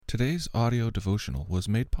Today's audio devotional was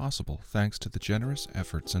made possible thanks to the generous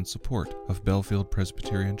efforts and support of Bellefield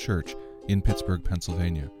Presbyterian Church in Pittsburgh,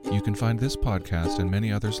 Pennsylvania. You can find this podcast and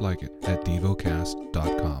many others like it at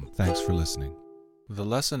Devocast.com. Thanks for listening. The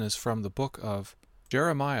lesson is from the book of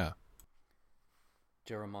Jeremiah.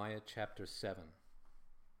 Jeremiah chapter 7.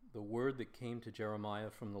 The word that came to Jeremiah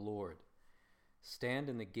from the Lord. Stand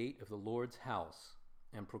in the gate of the Lord's house,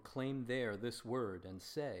 and proclaim there this word, and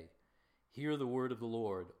say, Hear the word of the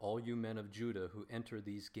Lord, all you men of Judah who enter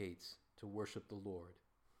these gates to worship the Lord.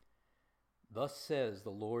 Thus says the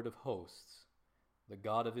Lord of hosts, the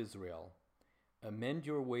God of Israel, Amend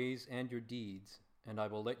your ways and your deeds, and I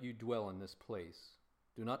will let you dwell in this place.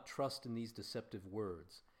 Do not trust in these deceptive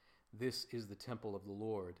words. This is the temple of the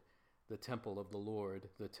Lord, the temple of the Lord,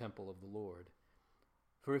 the temple of the Lord.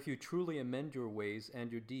 For if you truly amend your ways and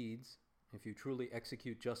your deeds, if you truly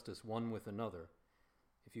execute justice one with another,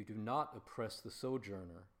 if you do not oppress the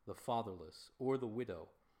sojourner, the fatherless, or the widow,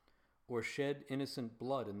 or shed innocent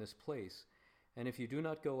blood in this place, and if you do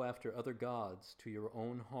not go after other gods to your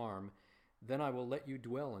own harm, then I will let you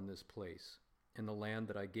dwell in this place, in the land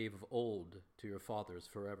that I gave of old to your fathers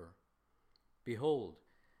forever. Behold,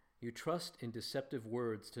 you trust in deceptive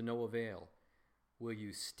words to no avail. Will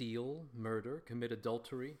you steal, murder, commit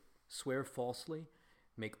adultery, swear falsely,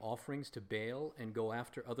 make offerings to Baal, and go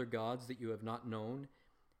after other gods that you have not known,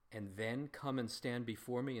 and then come and stand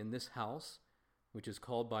before me in this house, which is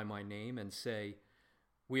called by my name, and say,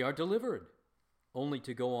 We are delivered, only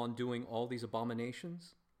to go on doing all these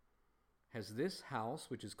abominations? Has this house,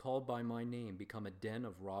 which is called by my name, become a den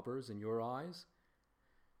of robbers in your eyes?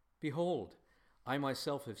 Behold, I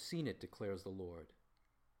myself have seen it, declares the Lord.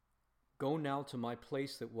 Go now to my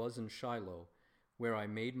place that was in Shiloh, where I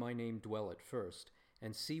made my name dwell at first,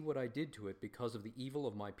 and see what I did to it because of the evil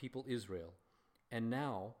of my people Israel. And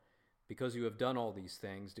now, because you have done all these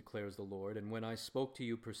things, declares the Lord, and when I spoke to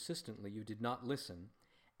you persistently, you did not listen,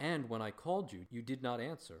 and when I called you, you did not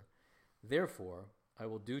answer. Therefore, I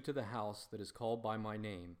will do to the house that is called by my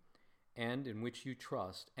name, and in which you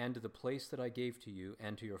trust, and to the place that I gave to you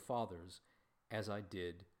and to your fathers, as I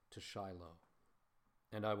did to Shiloh.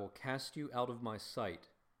 And I will cast you out of my sight,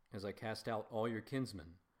 as I cast out all your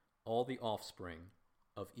kinsmen, all the offspring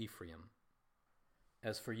of Ephraim.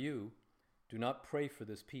 As for you, do not pray for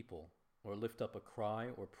this people, or lift up a cry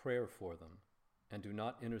or prayer for them, and do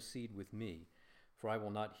not intercede with me, for I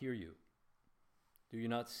will not hear you. Do you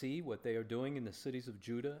not see what they are doing in the cities of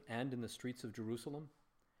Judah and in the streets of Jerusalem?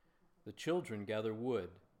 The children gather wood,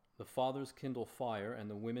 the fathers kindle fire, and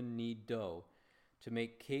the women knead dough, to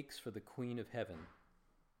make cakes for the Queen of Heaven.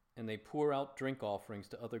 And they pour out drink offerings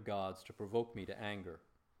to other gods to provoke me to anger.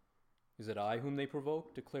 Is it I whom they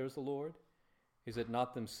provoke, declares the Lord? Is it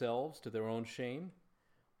not themselves to their own shame?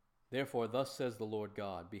 Therefore thus says the Lord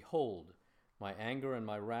God, Behold, my anger and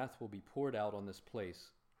my wrath will be poured out on this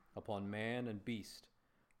place, upon man and beast,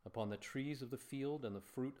 upon the trees of the field and the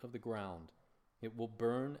fruit of the ground. It will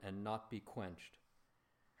burn and not be quenched.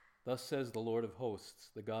 Thus says the Lord of hosts,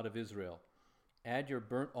 the God of Israel, Add your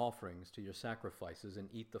burnt offerings to your sacrifices and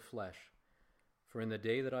eat the flesh. For in the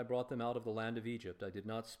day that I brought them out of the land of Egypt, I did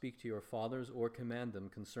not speak to your fathers or command them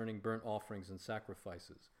concerning burnt offerings and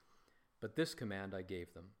sacrifices. But this command I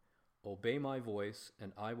gave them, Obey my voice,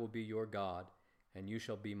 and I will be your God, and you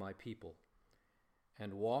shall be my people.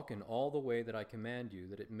 And walk in all the way that I command you,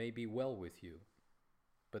 that it may be well with you.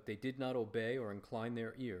 But they did not obey or incline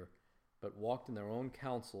their ear, but walked in their own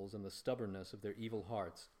counsels and the stubbornness of their evil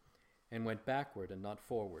hearts, and went backward and not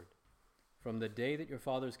forward. From the day that your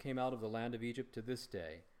fathers came out of the land of Egypt to this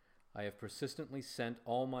day, I have persistently sent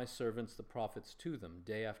all my servants the prophets to them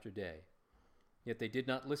day after day. Yet they did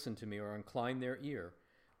not listen to me or incline their ear,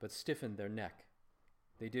 but stiffened their neck.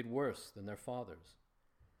 They did worse than their fathers.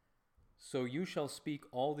 So you shall speak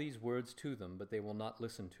all these words to them, but they will not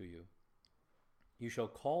listen to you. You shall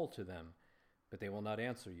call to them, but they will not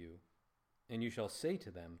answer you. And you shall say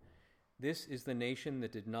to them, This is the nation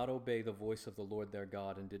that did not obey the voice of the Lord their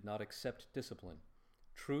God and did not accept discipline.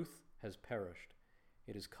 Truth has perished.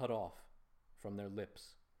 It is cut off from their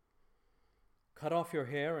lips. Cut off your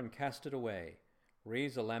hair and cast it away.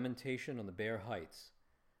 Raise a lamentation on the bare heights.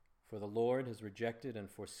 For the Lord has rejected and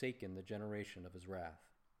forsaken the generation of his wrath.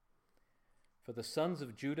 For the sons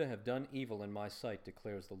of Judah have done evil in my sight,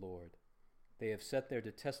 declares the Lord. They have set their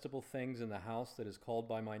detestable things in the house that is called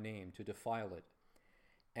by my name, to defile it.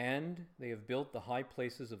 And they have built the high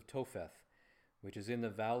places of Topheth, which is in the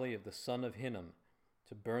valley of the son of Hinnom,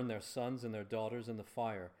 to burn their sons and their daughters in the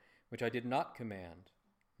fire, which I did not command,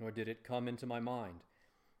 nor did it come into my mind.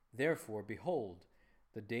 Therefore, behold,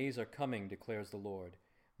 the days are coming, declares the Lord,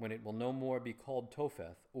 when it will no more be called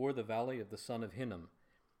Topheth, or the valley of the son of Hinnom,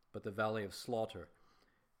 but the valley of slaughter.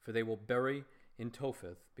 For they will bury in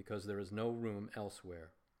Topheth, because there is no room elsewhere.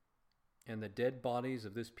 And the dead bodies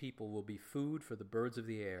of this people will be food for the birds of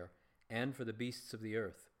the air, and for the beasts of the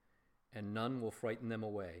earth, and none will frighten them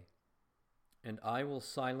away. And I will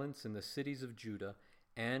silence in the cities of Judah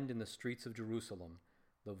and in the streets of Jerusalem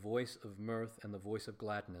the voice of mirth and the voice of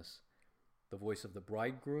gladness, the voice of the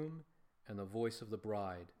bridegroom and the voice of the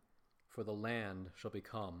bride, for the land shall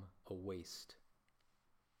become a waste.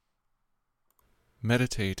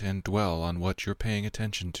 Meditate and dwell on what you're paying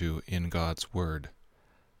attention to in God's Word.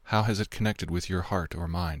 How has it connected with your heart or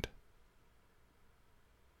mind?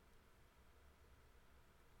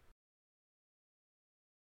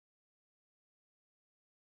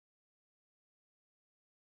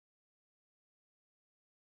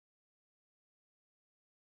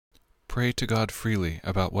 Pray to God freely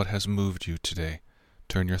about what has moved you today.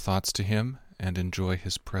 Turn your thoughts to Him and enjoy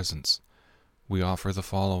His presence. We offer the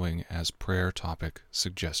following as prayer topic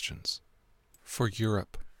suggestions. For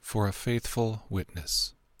Europe, for a faithful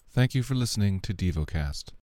witness. Thank you for listening to Devocast.